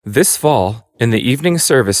This fall, in the evening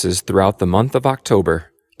services throughout the month of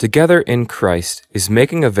October, Together in Christ is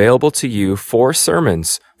making available to you 4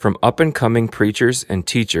 sermons from up-and-coming preachers and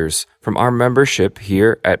teachers from our membership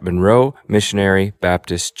here at Monroe Missionary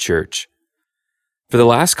Baptist Church. For the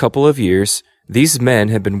last couple of years, these men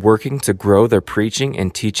have been working to grow their preaching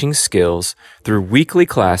and teaching skills through weekly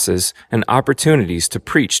classes and opportunities to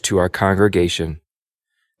preach to our congregation.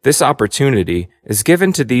 This opportunity is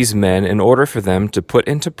given to these men in order for them to put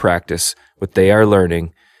into practice what they are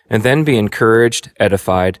learning and then be encouraged,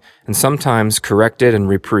 edified, and sometimes corrected and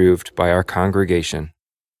reproved by our congregation.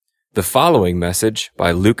 The following message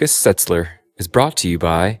by Lucas Setzler is brought to you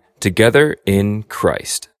by Together in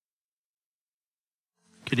Christ.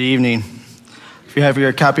 Good evening. If you have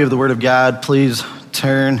your copy of the Word of God, please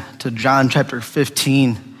turn to John chapter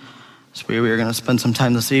 15. That's where we are going to spend some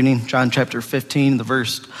time this evening. John chapter 15, the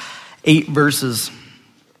first 8 verses.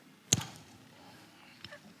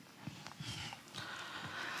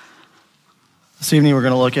 This evening we're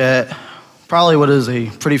going to look at probably what is a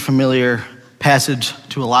pretty familiar passage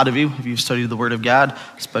to a lot of you if you've studied the Word of God,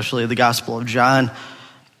 especially the Gospel of John.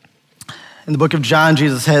 In the book of John,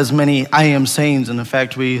 Jesus has many I am sayings, and in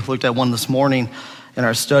fact, we looked at one this morning in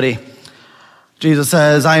our study. Jesus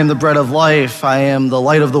says, I am the bread of life, I am the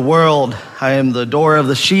light of the world, I am the door of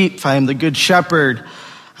the sheep, I am the good shepherd,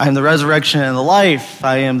 I am the resurrection and the life,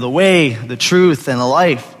 I am the way, the truth, and the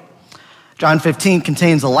life. John 15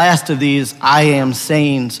 contains the last of these I am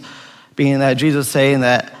sayings, being that Jesus saying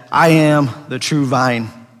that I am the true vine.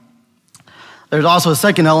 There's also a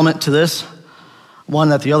second element to this, one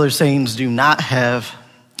that the other sayings do not have.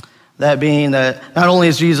 That being that not only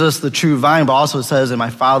is Jesus the true vine, but also it says that my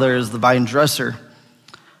Father is the vine dresser.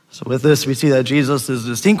 So with this, we see that Jesus is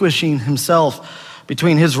distinguishing himself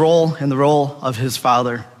between his role and the role of his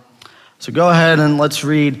Father. So go ahead and let's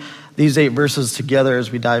read these 8 verses together as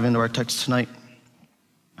we dive into our text tonight.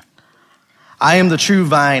 I am the true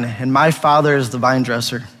vine, and my Father is the vine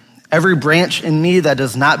dresser. Every branch in me that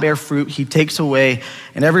does not bear fruit, he takes away,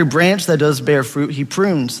 and every branch that does bear fruit, he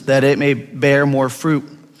prunes, that it may bear more fruit.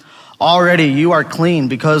 Already you are clean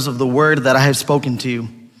because of the word that I have spoken to you.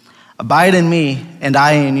 Abide in me, and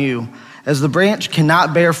I in you. As the branch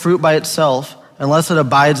cannot bear fruit by itself unless it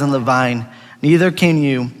abides in the vine, neither can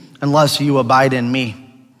you unless you abide in me.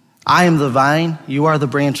 I am the vine, you are the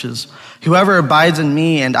branches. Whoever abides in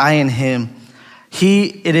me and I in him, he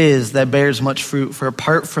it is that bears much fruit, for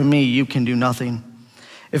apart from me you can do nothing.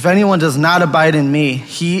 If anyone does not abide in me,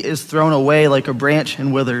 he is thrown away like a branch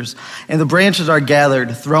and withers, and the branches are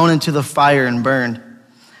gathered, thrown into the fire and burned.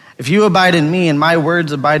 If you abide in me and my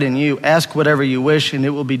words abide in you, ask whatever you wish and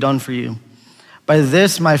it will be done for you. By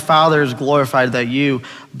this my Father is glorified, that you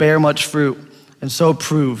bear much fruit and so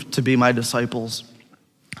prove to be my disciples.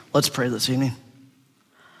 Let's pray this evening.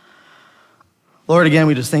 Lord, again,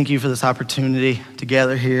 we just thank you for this opportunity to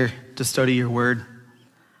gather here to study your word.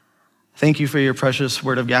 Thank you for your precious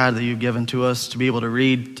word of God that you've given to us to be able to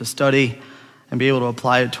read, to study, and be able to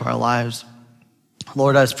apply it to our lives.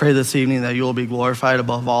 Lord, I just pray this evening that you will be glorified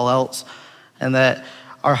above all else, and that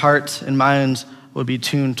our hearts and minds would be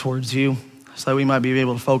tuned towards you so that we might be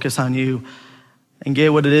able to focus on you and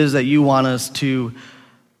get what it is that you want us to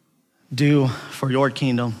do for your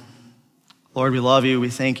kingdom. Lord, we love you, we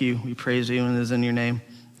thank you, we praise you, and it is in your name.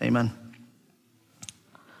 Amen.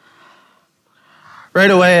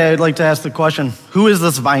 Right away, I'd like to ask the question, who is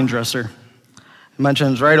this vine dresser? It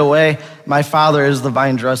mentions right away, my Father is the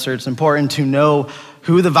vine dresser. It's important to know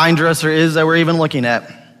who the vine dresser is that we're even looking at.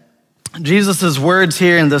 Jesus' words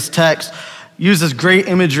here in this text uses great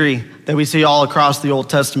imagery that we see all across the Old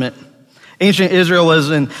Testament. Ancient Israel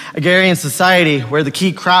was an agrarian society where the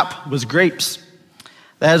key crop was grapes.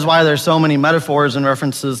 That is why there's so many metaphors and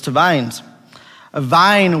references to vines. A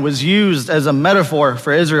vine was used as a metaphor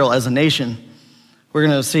for Israel as a nation. We're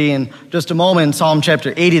going to see in just a moment in Psalm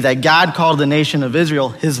chapter 80 that God called the nation of Israel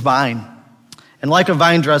his vine. And like a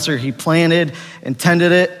vine dresser, he planted and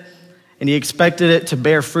tended it, and he expected it to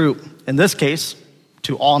bear fruit, in this case,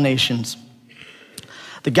 to all nations.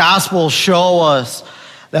 The Gospels show us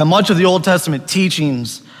that much of the Old Testament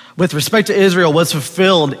teachings with respect to Israel was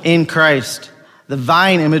fulfilled in Christ. The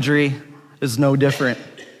vine imagery is no different.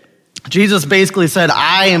 Jesus basically said,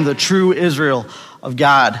 I am the true Israel of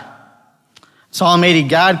God. Psalm 80,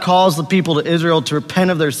 God calls the people to Israel to repent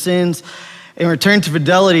of their sins and return to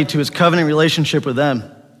fidelity to his covenant relationship with them.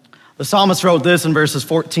 The psalmist wrote this in verses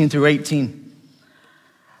 14 through 18.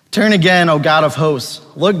 Turn again, O God of hosts,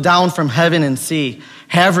 look down from heaven and see,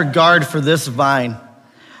 have regard for this vine,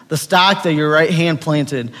 the stock that your right hand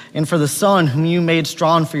planted, and for the son whom you made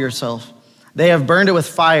strong for yourself. They have burned it with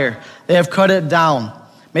fire, they have cut it down,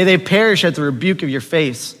 May they perish at the rebuke of your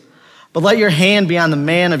face. But let your hand be on the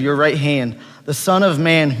man of your right hand, the Son of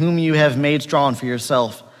Man whom you have made strong for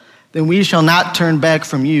yourself. Then we shall not turn back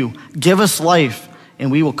from you. Give us life,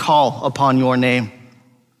 and we will call upon your name.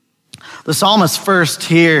 The psalmist first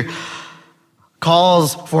here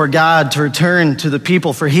calls for God to return to the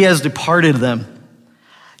people, for he has departed them.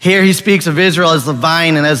 Here he speaks of Israel as the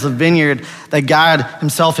vine and as the vineyard that God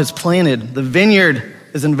himself has planted. The vineyard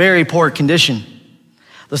is in very poor condition.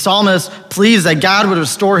 The psalmist pleads that God would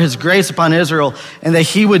restore his grace upon Israel and that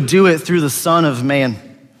he would do it through the Son of Man.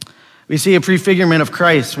 We see a prefigurement of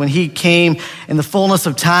Christ. When he came in the fullness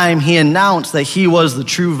of time, he announced that he was the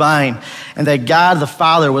true vine and that God the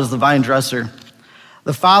Father was the vine dresser.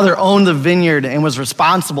 The Father owned the vineyard and was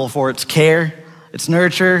responsible for its care, its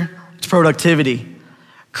nurture, its productivity.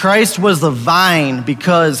 Christ was the vine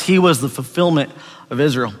because he was the fulfillment of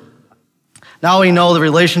Israel. Now we know the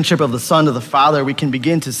relationship of the Son to the Father. We can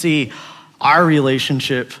begin to see our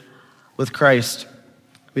relationship with Christ.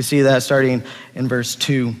 We see that starting in verse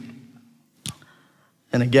 2.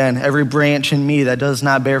 And again, every branch in me that does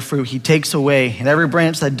not bear fruit, he takes away. And every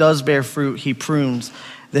branch that does bear fruit, he prunes,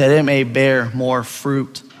 that it may bear more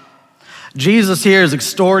fruit. Jesus here is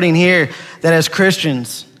exhorting here that as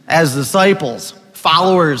Christians, as disciples,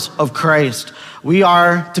 followers of Christ, we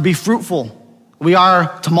are to be fruitful. We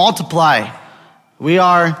are to multiply. We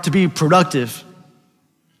are to be productive.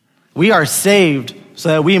 We are saved so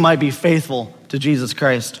that we might be faithful to Jesus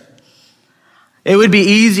Christ. It would be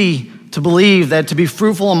easy to believe that to be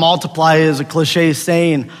fruitful and multiply is a cliche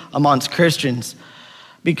saying amongst Christians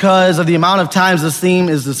because of the amount of times this theme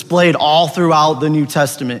is displayed all throughout the New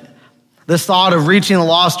Testament. This thought of reaching the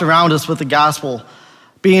lost around us with the gospel,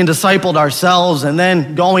 being discipled ourselves, and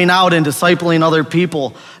then going out and discipling other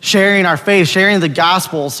people, sharing our faith, sharing the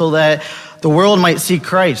gospel so that the world might see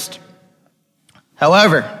Christ.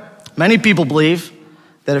 However, many people believe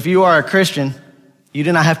that if you are a Christian, you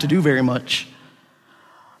do not have to do very much.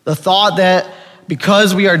 The thought that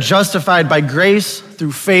because we are justified by grace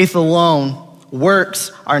through faith alone,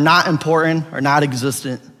 works are not important or not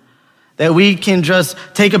existent. That we can just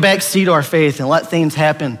take a back seat to our faith and let things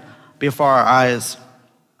happen before our eyes.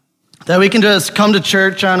 That we can just come to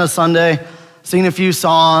church on a Sunday, sing a few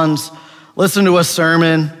songs, listen to a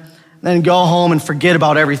sermon, then go home and forget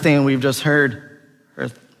about everything we've just heard or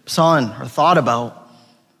sung or thought about.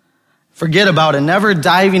 Forget about it, never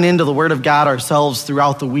diving into the Word of God ourselves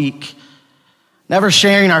throughout the week, never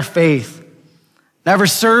sharing our faith, never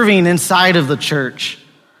serving inside of the church,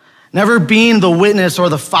 never being the witness or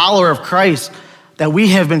the follower of Christ that we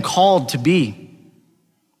have been called to be.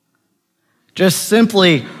 Just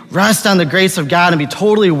simply rest on the grace of God and be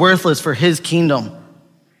totally worthless for his kingdom.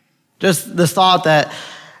 Just the thought that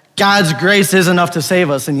God's grace is enough to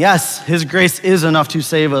save us. And yes, his grace is enough to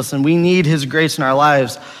save us. And we need his grace in our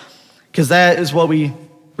lives because that is what we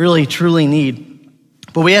really, truly need.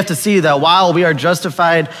 But we have to see that while we are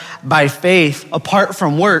justified by faith apart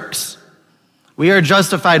from works, we are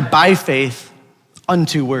justified by faith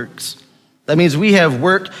unto works. That means we have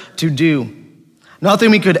work to do.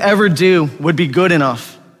 Nothing we could ever do would be good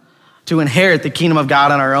enough to inherit the kingdom of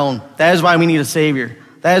God on our own. That is why we need a Savior.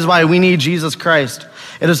 That is why we need Jesus Christ.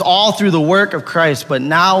 It is all through the work of Christ. But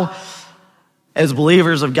now, as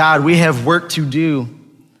believers of God, we have work to do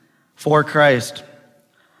for Christ.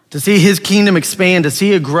 To see his kingdom expand, to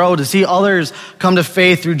see it grow, to see others come to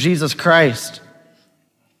faith through Jesus Christ.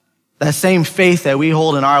 That same faith that we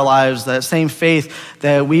hold in our lives, that same faith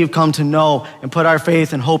that we've come to know and put our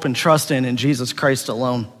faith and hope and trust in Jesus Christ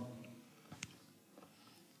alone.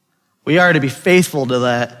 We are to be faithful to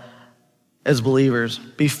that as believers.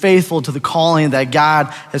 Be faithful to the calling that God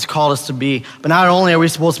has called us to be. But not only are we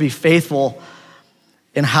supposed to be faithful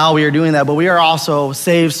in how we are doing that, but we are also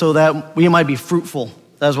saved so that we might be fruitful.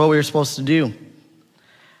 That's what we are supposed to do.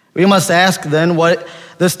 We must ask then what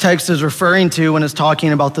this text is referring to when it's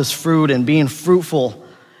talking about this fruit and being fruitful.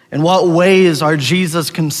 In what ways are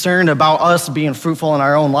Jesus concerned about us being fruitful in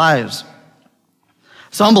our own lives?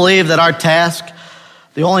 Some believe that our task,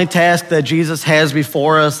 the only task that Jesus has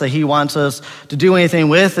before us that he wants us to do anything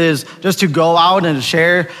with is just to go out and to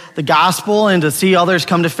share the gospel and to see others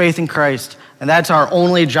come to faith in Christ. And that's our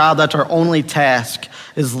only job, that's our only task,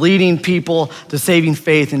 is leading people to saving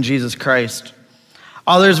faith in Jesus Christ.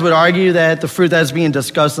 Others would argue that the fruit that's being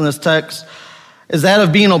discussed in this text is that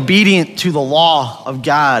of being obedient to the law of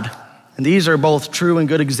God. And these are both true and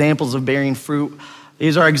good examples of bearing fruit.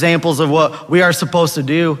 These are examples of what we are supposed to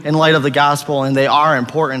do in light of the gospel, and they are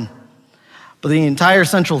important. But the entire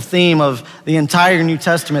central theme of the entire New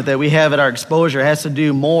Testament that we have at our exposure has to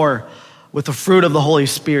do more with the fruit of the Holy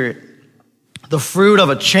Spirit. the fruit of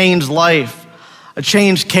a changed life, a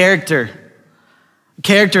changed character, a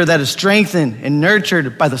character that is strengthened and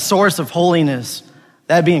nurtured by the source of holiness,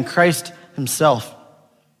 that being Christ himself.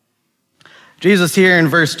 Jesus here in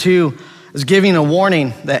verse 2 is giving a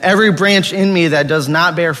warning that every branch in me that does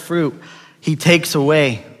not bear fruit, he takes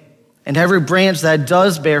away. And every branch that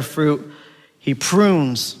does bear fruit, he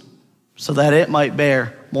prunes so that it might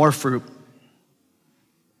bear more fruit.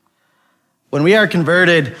 When we are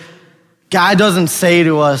converted, God doesn't say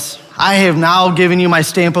to us, I have now given you my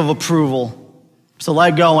stamp of approval, so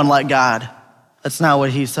let go and let God. That's not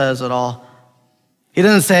what he says at all. He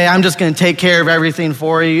doesn't say, I'm just going to take care of everything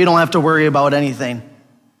for you. You don't have to worry about anything.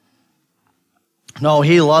 No,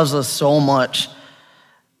 he loves us so much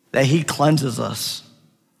that he cleanses us.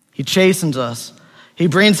 He chastens us. He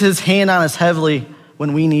brings his hand on us heavily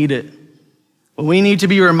when we need it. When we need to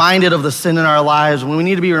be reminded of the sin in our lives, when we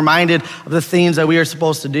need to be reminded of the things that we are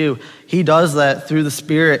supposed to do, he does that through the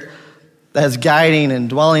Spirit that is guiding and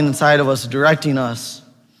dwelling inside of us, directing us.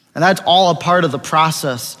 And that's all a part of the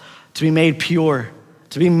process to be made pure,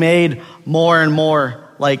 to be made more and more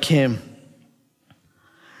like him.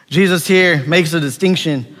 Jesus here makes a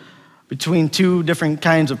distinction between two different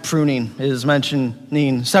kinds of pruning. It is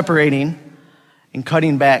mentioning separating and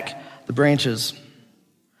cutting back the branches.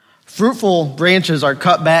 Fruitful branches are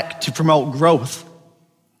cut back to promote growth.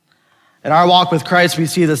 In our walk with Christ, we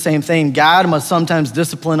see the same thing. God must sometimes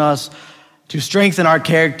discipline us to strengthen our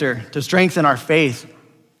character, to strengthen our faith.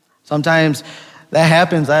 Sometimes that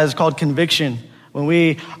happens. That is called conviction. When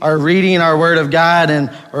we are reading our word of God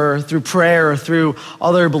or through prayer or through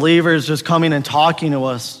other believers just coming and talking to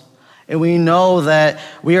us, and we know that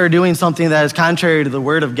we are doing something that is contrary to the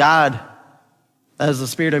word of God, that is the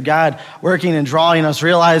Spirit of God working and drawing us,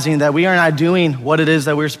 realizing that we are not doing what it is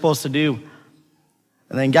that we're supposed to do.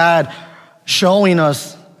 And then God showing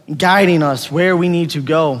us, guiding us where we need to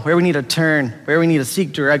go, where we need to turn, where we need to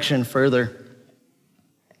seek direction further.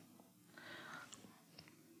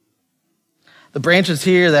 The branches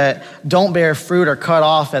here that don't bear fruit are cut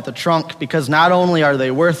off at the trunk because not only are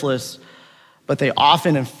they worthless, but they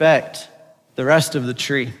often infect the rest of the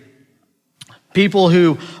tree. People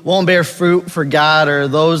who won't bear fruit for God or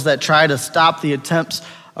those that try to stop the attempts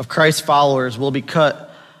of Christ's followers will be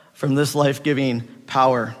cut from this life-giving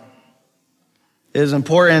power. It is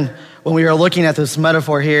important when we are looking at this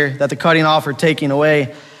metaphor here that the cutting off or taking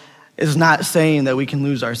away is not saying that we can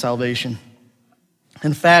lose our salvation.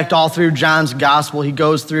 In fact, all through John's gospel, he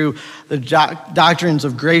goes through the doctrines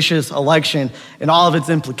of gracious election and all of its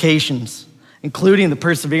implications, including the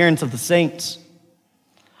perseverance of the saints.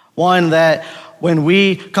 One, that when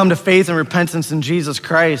we come to faith and repentance in Jesus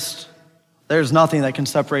Christ, there's nothing that can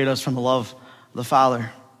separate us from the love of the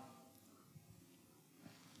Father.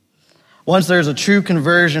 Once there's a true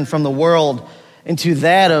conversion from the world into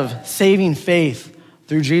that of saving faith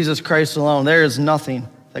through Jesus Christ alone, there is nothing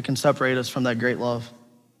that can separate us from that great love.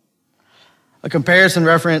 A comparison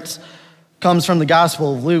reference comes from the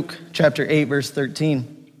Gospel of Luke, chapter 8, verse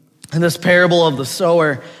 13. In this parable of the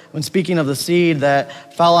sower, when speaking of the seed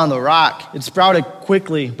that fell on the rock, it sprouted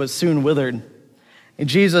quickly but soon withered. And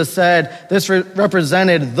Jesus said this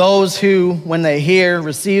represented those who, when they hear,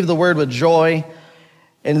 receive the word with joy,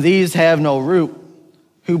 and these have no root,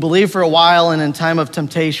 who believe for a while and in time of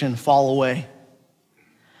temptation fall away.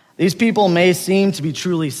 These people may seem to be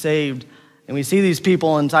truly saved, and we see these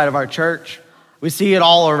people inside of our church. We see it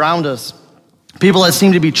all around us. People that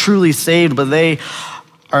seem to be truly saved, but they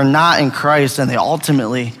are not in Christ, and they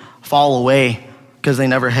ultimately fall away because they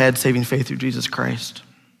never had saving faith through Jesus Christ.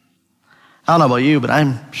 I don't know about you, but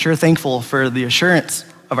I'm sure thankful for the assurance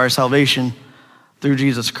of our salvation through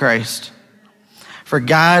Jesus Christ. For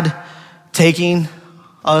God taking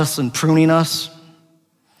us and pruning us,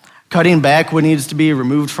 cutting back what needs to be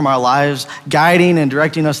removed from our lives, guiding and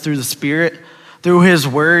directing us through the Spirit, through his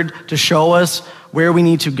word to show us where we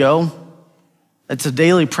need to go. It's a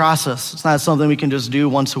daily process. It's not something we can just do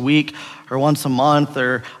once a week or once a month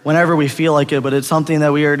or whenever we feel like it, but it's something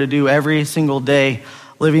that we are to do every single day,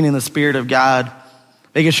 living in the Spirit of God,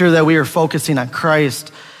 making sure that we are focusing on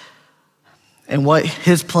Christ and what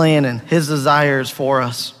his plan and his desires for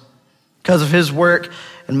us. Because of his work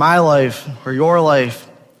in my life or your life,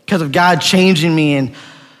 because of God changing me and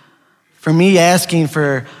for me asking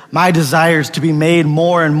for my desires to be made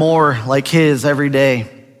more and more like his every day.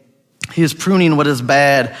 He is pruning what is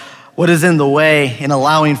bad, what is in the way, and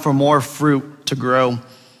allowing for more fruit to grow.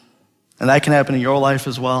 And that can happen in your life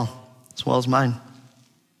as well as mine.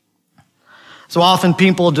 So often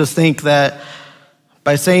people just think that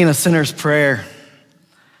by saying a sinner's prayer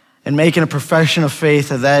and making a profession of faith,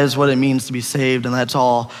 that is what it means to be saved, and that's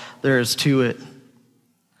all there is to it.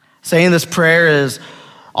 Saying this prayer is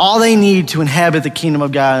all they need to inhabit the kingdom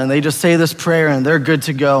of God, and they just say this prayer and they're good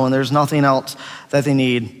to go, and there's nothing else that they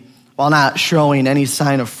need, while not showing any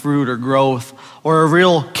sign of fruit or growth or a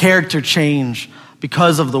real character change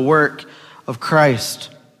because of the work of Christ.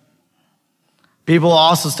 People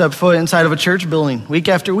also step foot inside of a church building week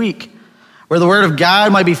after week, where the word of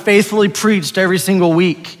God might be faithfully preached every single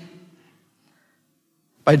week.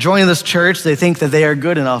 By joining this church, they think that they are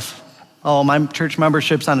good enough. Oh, my church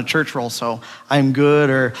membership's on a church roll, so I'm good,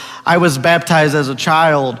 or I was baptized as a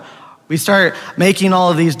child. We start making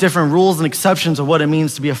all of these different rules and exceptions of what it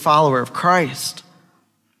means to be a follower of Christ.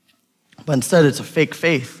 But instead, it's a fake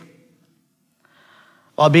faith.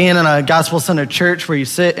 While being in a gospel-centered church where you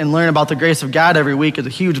sit and learn about the grace of God every week is a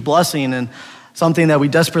huge blessing and something that we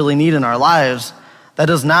desperately need in our lives, that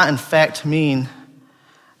does not, in fact, mean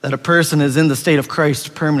that a person is in the state of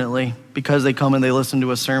Christ permanently because they come and they listen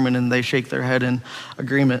to a sermon and they shake their head in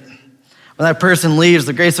agreement. When that person leaves,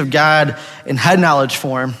 the grace of God in head knowledge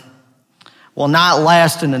form will not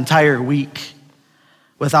last an entire week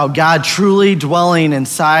without God truly dwelling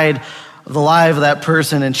inside of the life of that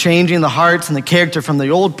person and changing the hearts and the character from the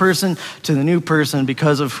old person to the new person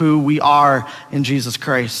because of who we are in Jesus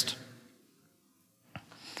Christ.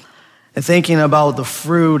 And thinking about the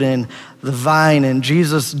fruit and the vine and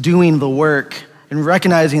Jesus doing the work and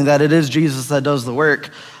recognizing that it is Jesus that does the work.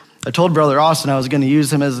 I told Brother Austin I was going to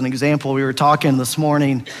use him as an example. We were talking this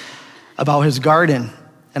morning about his garden,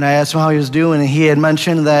 and I asked him how he was doing, and he had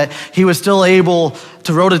mentioned that he was still able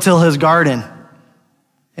to rototill his garden.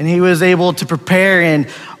 And he was able to prepare, and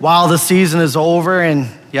while the season is over, and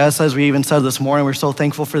yes, as we even said this morning, we're so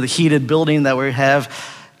thankful for the heated building that we have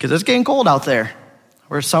because it's getting cold out there.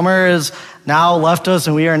 Where summer is now left us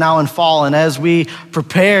and we are now in fall. And as we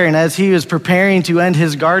prepare and as he was preparing to end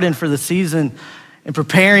his garden for the season and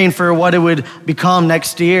preparing for what it would become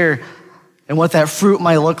next year and what that fruit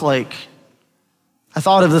might look like, I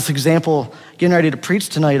thought of this example getting ready to preach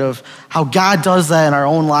tonight of how God does that in our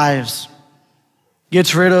own lives.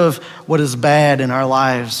 Gets rid of what is bad in our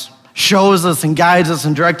lives, shows us and guides us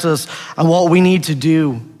and directs us on what we need to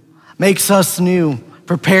do, makes us new,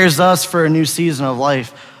 prepares us for a new season of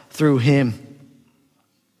life through him.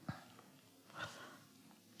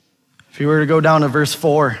 If you were to go down to verse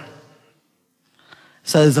 4, it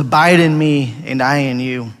says, "Abide in me and I in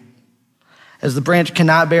you. As the branch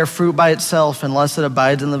cannot bear fruit by itself unless it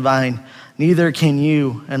abides in the vine, neither can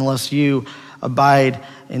you unless you abide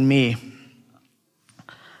in me."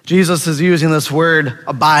 Jesus is using this word,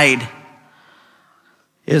 abide.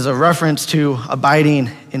 It is a reference to abiding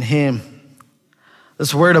in him.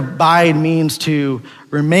 This word abide means to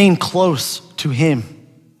remain close to him.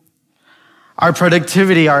 Our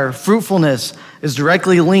productivity, our fruitfulness is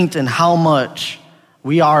directly linked in how much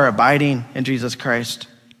we are abiding in Jesus Christ.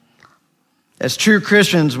 As true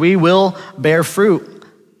Christians, we will bear fruit,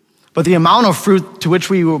 but the amount of fruit to which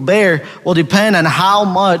we will bear will depend on how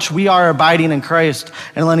much we are abiding in Christ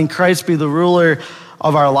and letting Christ be the ruler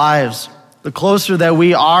of our lives. The closer that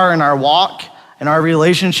we are in our walk and our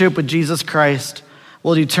relationship with Jesus Christ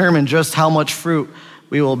will determine just how much fruit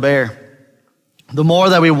we will bear. The more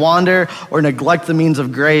that we wander or neglect the means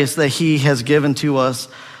of grace that he has given to us,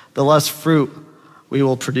 the less fruit we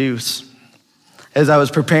will produce. As I was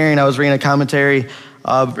preparing, I was reading a commentary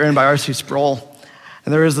written by R.C. Sproul,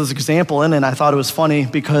 and there was this example in it, and I thought it was funny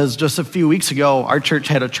because just a few weeks ago, our church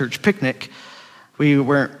had a church picnic. We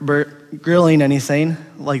weren't grilling anything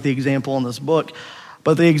like the example in this book,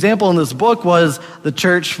 but the example in this book was the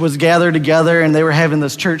church was gathered together and they were having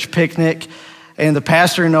this church picnic, and the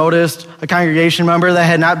pastor noticed a congregation member that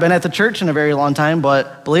had not been at the church in a very long time,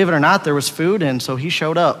 but believe it or not, there was food, and so he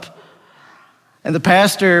showed up. And the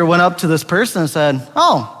pastor went up to this person and said,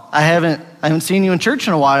 "Oh, I haven't seen you in church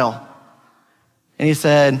in a while." And he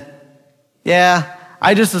said, "Yeah,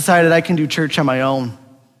 I just decided I can do church on my own.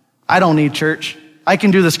 I don't need church. I can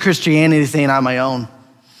do this Christianity thing on my own."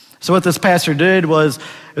 So what this pastor did was,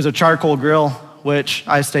 it was a charcoal grill, which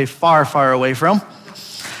I stay far, far away from.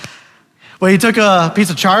 But he took a piece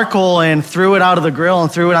of charcoal and threw it out of the grill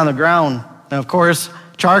and threw it on the ground. And of course,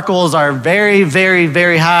 charcoals are very, very,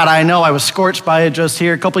 very hot. I know, I was scorched by it just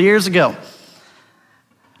here a couple years ago.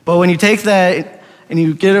 But when you take that and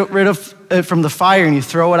you get rid of it from the fire and you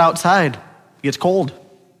throw it outside, it gets cold.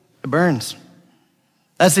 It burns.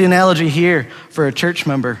 That's the analogy here for a church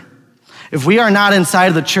member. If we are not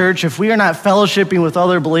inside the church, if we are not fellowshipping with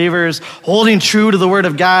other believers, holding true to the Word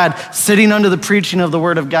of God, sitting under the preaching of the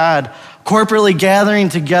Word of God, corporately gathering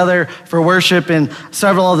together for worship and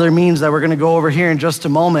several other means that we're going to go over here in just a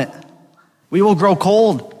moment, we will grow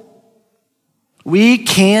cold. We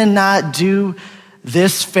cannot do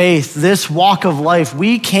this faith, this walk of life.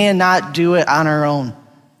 We cannot do it on our own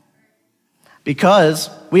because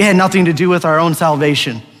we had nothing to do with our own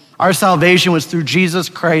salvation. Our salvation was through Jesus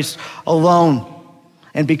Christ alone.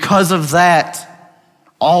 And because of that,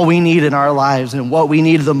 all we need in our lives and what we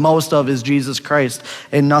need the most of is Jesus Christ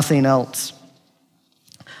and nothing else.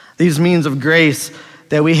 These means of grace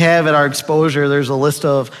that we have at our exposure, there's a list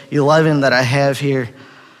of 11 that I have here,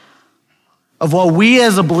 of what we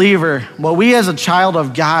as a believer, what we as a child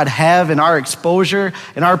of God have in our exposure,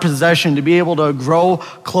 in our possession to be able to grow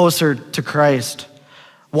closer to Christ.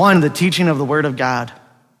 One, the teaching of the Word of God.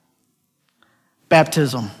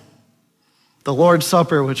 Baptism. The Lord's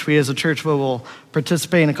Supper, which we as a church will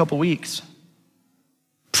participate in a couple weeks.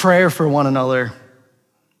 Prayer for one another.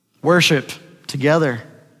 Worship together.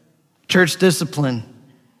 Church discipline.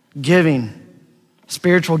 Giving.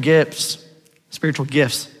 Spiritual gifts.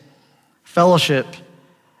 Fellowship.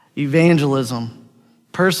 Evangelism.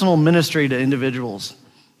 Personal ministry to individuals.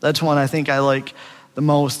 That's one I think I like the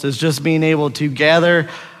most, is just being able to gather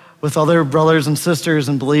with other brothers and sisters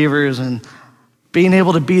and believers and being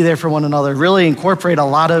able to be there for one another, really incorporate a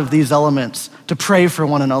lot of these elements, to pray for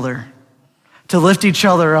one another, to lift each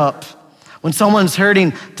other up. When someone's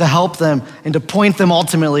hurting, to help them and to point them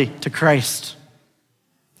ultimately to Christ.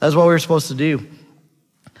 That's what we're supposed to do.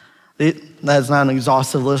 That's not an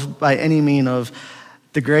exhaustive list by any means of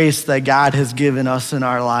the grace that God has given us in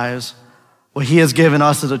our lives, what He has given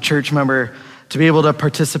us as a church member to be able to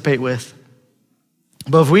participate with.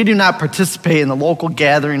 But if we do not participate in the local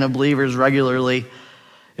gathering of believers regularly,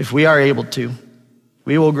 if we are able to,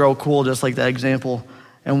 we will grow cool just like that example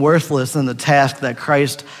and worthless in the task that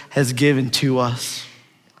Christ has given to us.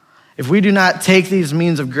 If we do not take these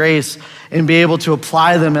means of grace and be able to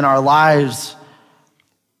apply them in our lives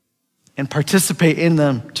and participate in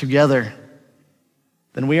them together,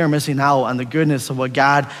 then we are missing out on the goodness of what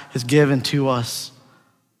God has given to us.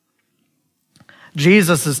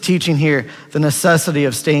 Jesus is teaching here the necessity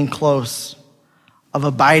of staying close, of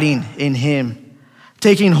abiding in Him,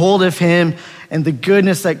 taking hold of Him and the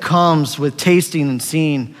goodness that comes with tasting and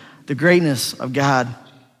seeing the greatness of God.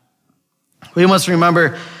 We must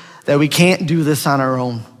remember that we can't do this on our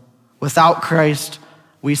own. Without Christ,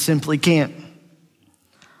 we simply can't.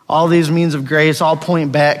 All these means of grace all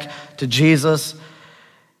point back to Jesus,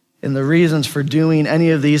 and the reasons for doing any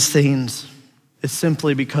of these things is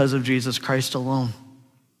simply because of Jesus Christ alone.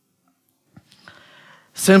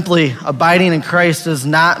 Simply abiding in Christ does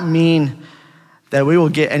not mean that we will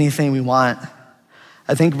get anything we want.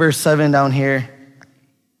 I think verse 7 down here,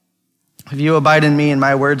 if you abide in me and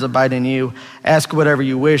my words abide in you, ask whatever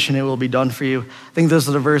you wish and it will be done for you. I think this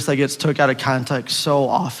is a verse that gets took out of context so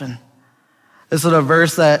often. This is a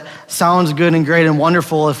verse that sounds good and great and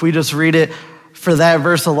wonderful. If we just read it for that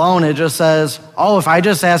verse alone, it just says, oh, if I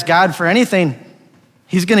just ask God for anything,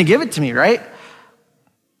 He's going to give it to me, right?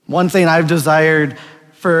 One thing I've desired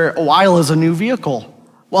for a while is a new vehicle.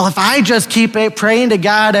 Well, if I just keep praying to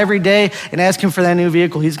God every day and ask Him for that new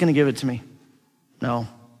vehicle, He's going to give it to me. No.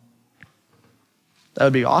 That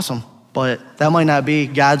would be awesome, but that might not be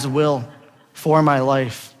God's will for my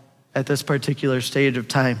life at this particular stage of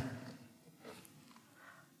time.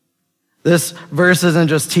 This verse isn't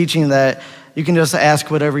just teaching that you can just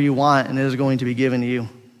ask whatever you want and it is going to be given to you.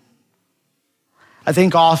 I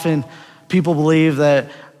think often people believe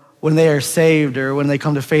that when they are saved or when they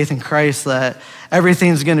come to faith in Christ that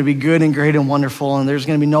everything's going to be good and great and wonderful and there's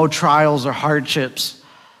going to be no trials or hardships.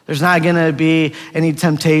 There's not going to be any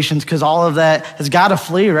temptations because all of that has got to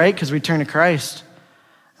flee, right? Because we turn to Christ.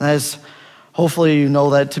 And that is, hopefully you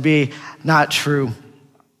know that to be not true.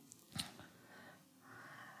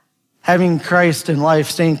 Having Christ in life,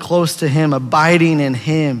 staying close to Him, abiding in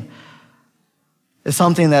Him is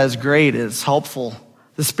something that is great, it's helpful.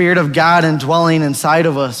 The Spirit of God indwelling inside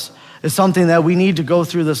of us is something that we need to go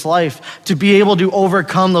through this life to be able to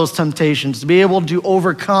overcome those temptations, to be able to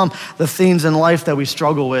overcome the things in life that we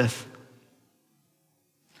struggle with.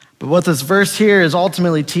 But what this verse here is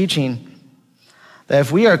ultimately teaching, that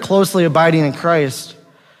if we are closely abiding in Christ,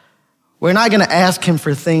 we're not going to ask Him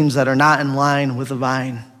for things that are not in line with the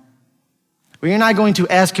vine. We are not going to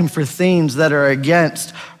ask Him for things that are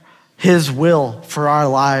against His will for our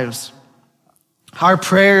lives. Our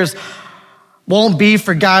prayers won't be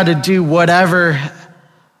for God to do whatever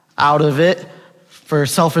out of it for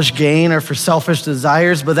selfish gain or for selfish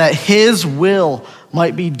desires, but that His will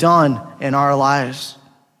might be done in our lives.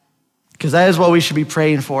 Because that is what we should be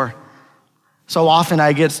praying for. So often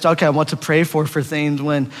I get stuck on what to pray for things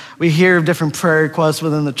when we hear of different prayer requests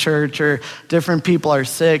within the church or different people are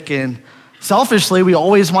sick, and selfishly we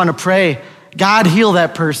always want to pray God, heal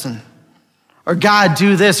that person. Or God,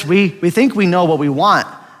 do this. We think we know what we want.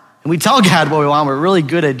 And we tell God what we want. We're really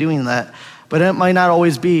good at doing that. But it might not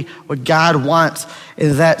always be what God wants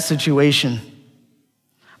in that situation.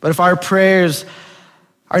 But if our prayers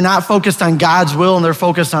are not focused on God's will and they're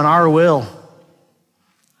focused on our will,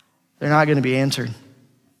 they're not going to be answered.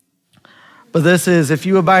 But this is, if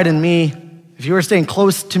you abide in me, if you are staying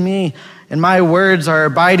close to me and my words are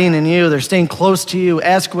abiding in you, they're staying close to you,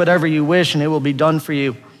 ask whatever you wish and it will be done for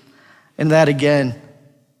you. And that again,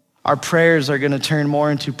 our prayers are going to turn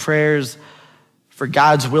more into prayers for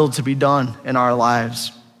God's will to be done in our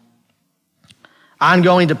lives.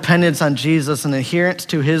 Ongoing dependence on Jesus and adherence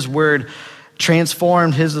to his word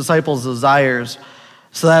transformed his disciples' desires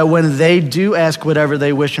so that when they do ask whatever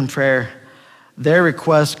they wish in prayer, their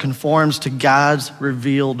request conforms to God's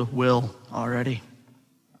revealed will already.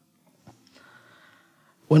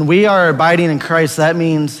 When we are abiding in Christ, that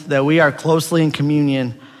means that we are closely in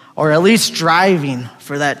communion, or at least striving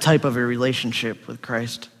for that type of a relationship with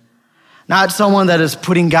Christ. Not someone that is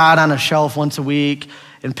putting God on a shelf once a week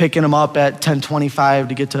and picking him up at 10:25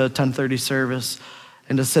 to get to a 10:30 service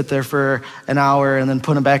and to sit there for an hour and then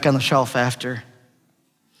put him back on the shelf after.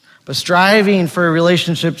 But striving for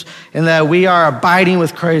relationships in that we are abiding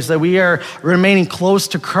with Christ, that we are remaining close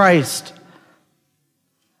to Christ,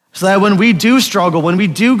 so that when we do struggle, when we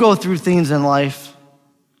do go through things in life,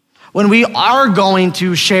 when we are going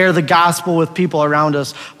to share the gospel with people around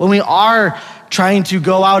us, when we are trying to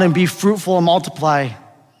go out and be fruitful and multiply,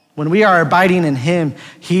 when we are abiding in him,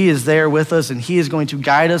 he is there with us and he is going to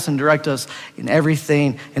guide us and direct us in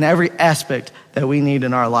everything, in every aspect that we need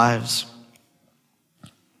in our lives.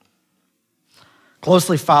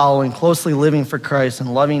 Closely following, closely living for Christ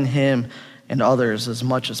and loving him and others as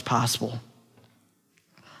much as possible.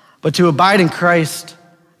 But to abide in Christ,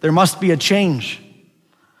 there must be a change.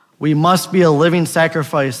 We must be a living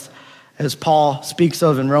sacrifice, as Paul speaks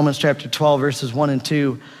of in Romans chapter 12, verses 1 and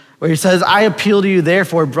 2, where he says, I appeal to you,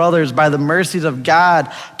 therefore, brothers, by the mercies of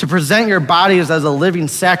God, to present your bodies as a living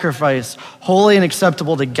sacrifice, holy and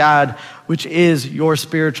acceptable to God, which is your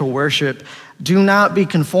spiritual worship. Do not be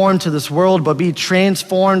conformed to this world, but be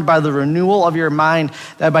transformed by the renewal of your mind,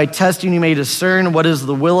 that by testing you may discern what is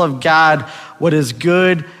the will of God, what is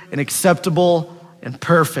good and acceptable and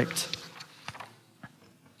perfect.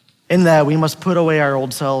 In that, we must put away our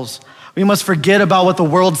old selves. We must forget about what the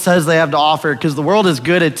world says they have to offer, because the world is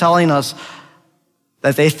good at telling us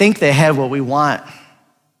that they think they have what we want.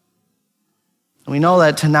 And we know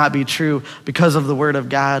that to not be true because of the word of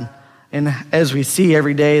God. And as we see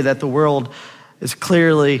every day that the world is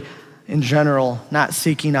clearly, in general, not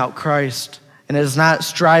seeking out Christ and is not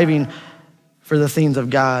striving for the things of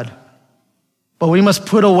God. But we must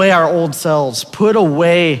put away our old selves, put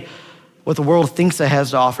away what the world thinks it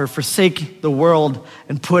has to offer, forsake the world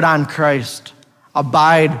and put on Christ,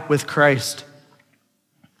 abide with Christ.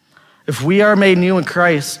 If we are made new in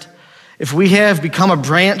Christ, if we have become a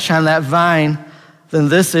branch on that vine, then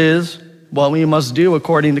this is what we must do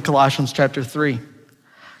according to Colossians chapter 3.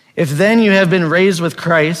 If then you have been raised with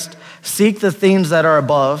Christ, seek the things that are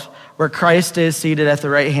above, where Christ is seated at the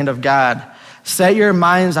right hand of God. Set your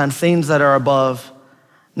minds on things that are above,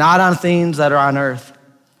 not on things that are on earth.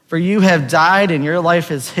 For you have died and your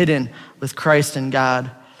life is hidden with Christ in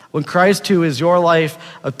God. When Christ, who is your life,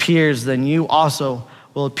 appears, then you also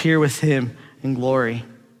will appear with him in glory.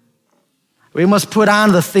 We must put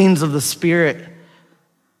on the things of the Spirit.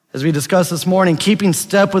 As we discussed this morning, keeping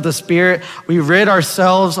step with the Spirit, we rid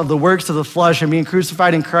ourselves of the works of the flesh and being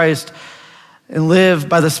crucified in Christ and live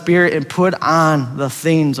by the Spirit and put on the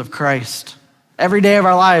things of Christ. Every day of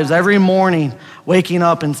our lives, every morning, waking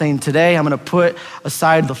up and saying, today I'm going to put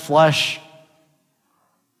aside the flesh.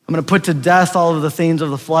 I'm going to put to death all of the things of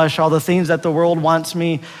the flesh, all the things that the world wants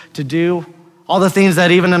me to do, all the things that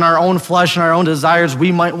even in our own flesh and our own desires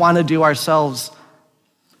we might want to do ourselves.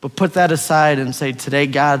 But put that aside and say, today,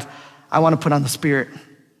 God, I want to put on the Spirit.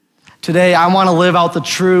 Today, I want to live out the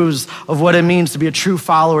truths of what it means to be a true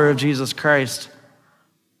follower of Jesus Christ.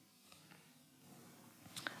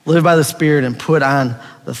 Live by the Spirit and put on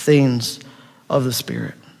the things of the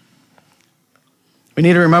Spirit. We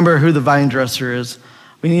need to remember who the vine dresser is.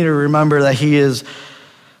 We need to remember that he is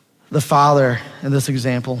the Father in this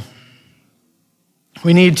example.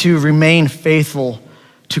 We need to remain faithful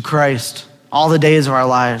to Christ all the days of our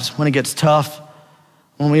lives. When it gets tough,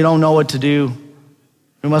 when we don't know what to do,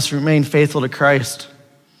 we must remain faithful to Christ.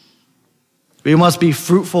 We must be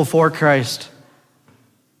fruitful for Christ.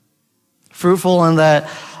 Fruitful in that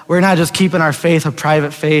we're not just keeping our faith a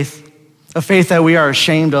private faith, a faith that we are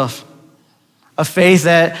ashamed of, A faith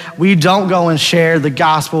that we don't go and share the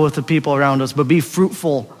gospel with the people around us, but be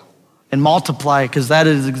fruitful and multiply, because that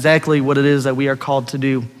is exactly what it is that we are called to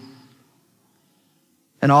do.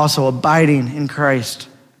 And also abiding in Christ,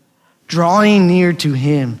 drawing near to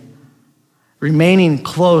him, remaining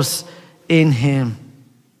close in him.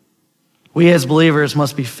 We as believers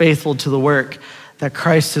must be faithful to the work that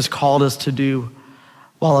Christ has called us to do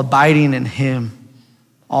while abiding in him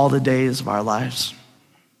all the days of our lives.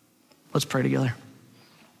 Let's pray together.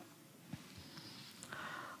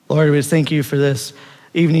 Lord, we just thank you for this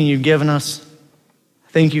evening you've given us.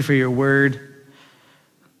 Thank you for your word.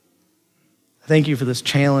 Thank you for this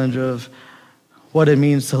challenge of what it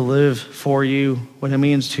means to live for you, what it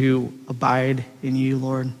means to abide in you,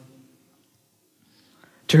 Lord.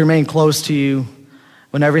 To remain close to you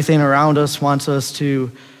when everything around us wants us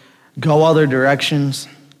to go other directions,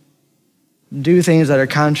 do things that are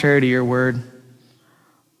contrary to your word.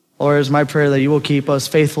 Lord, it's my prayer that you will keep us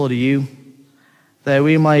faithful to you, that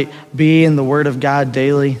we might be in the word of God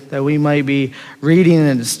daily, that we might be reading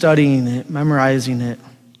and studying it, memorizing it,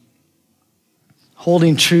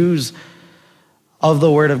 holding truths of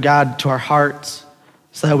the word of God to our hearts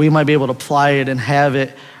so that we might be able to apply it and have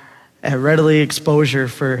it at readily exposure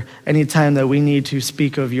for any time that we need to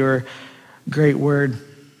speak of your great word.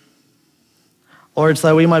 Lord, so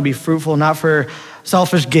that we might be fruitful, not for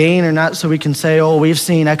selfish gain or not so we can say, oh, we've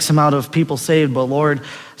seen X amount of people saved, but Lord,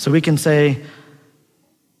 so we can say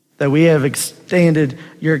that we have expanded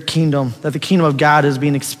your kingdom, that the kingdom of God is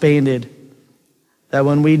being expanded, that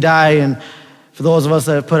when we die, and for those of us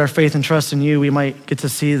that have put our faith and trust in you, we might get to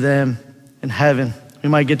see them in heaven. We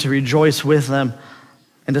might get to rejoice with them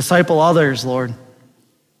and disciple others, Lord,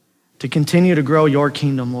 to continue to grow your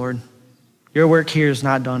kingdom, Lord. Your work here is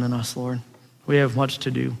not done in us, Lord. We have much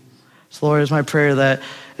to do. So, Lord, it's my prayer that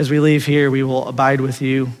as we leave here, we will abide with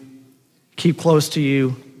you, keep close to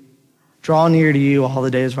you, draw near to you all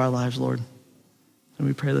the days of our lives, Lord. And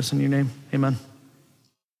we pray this in your name. Amen.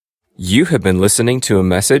 You have been listening to a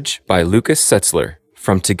message by Lucas Setzler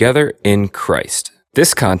from Together in Christ.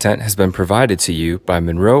 This content has been provided to you by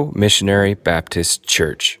Monroe Missionary Baptist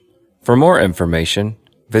Church. For more information,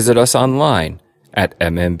 visit us online at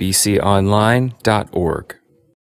mmbconline.org.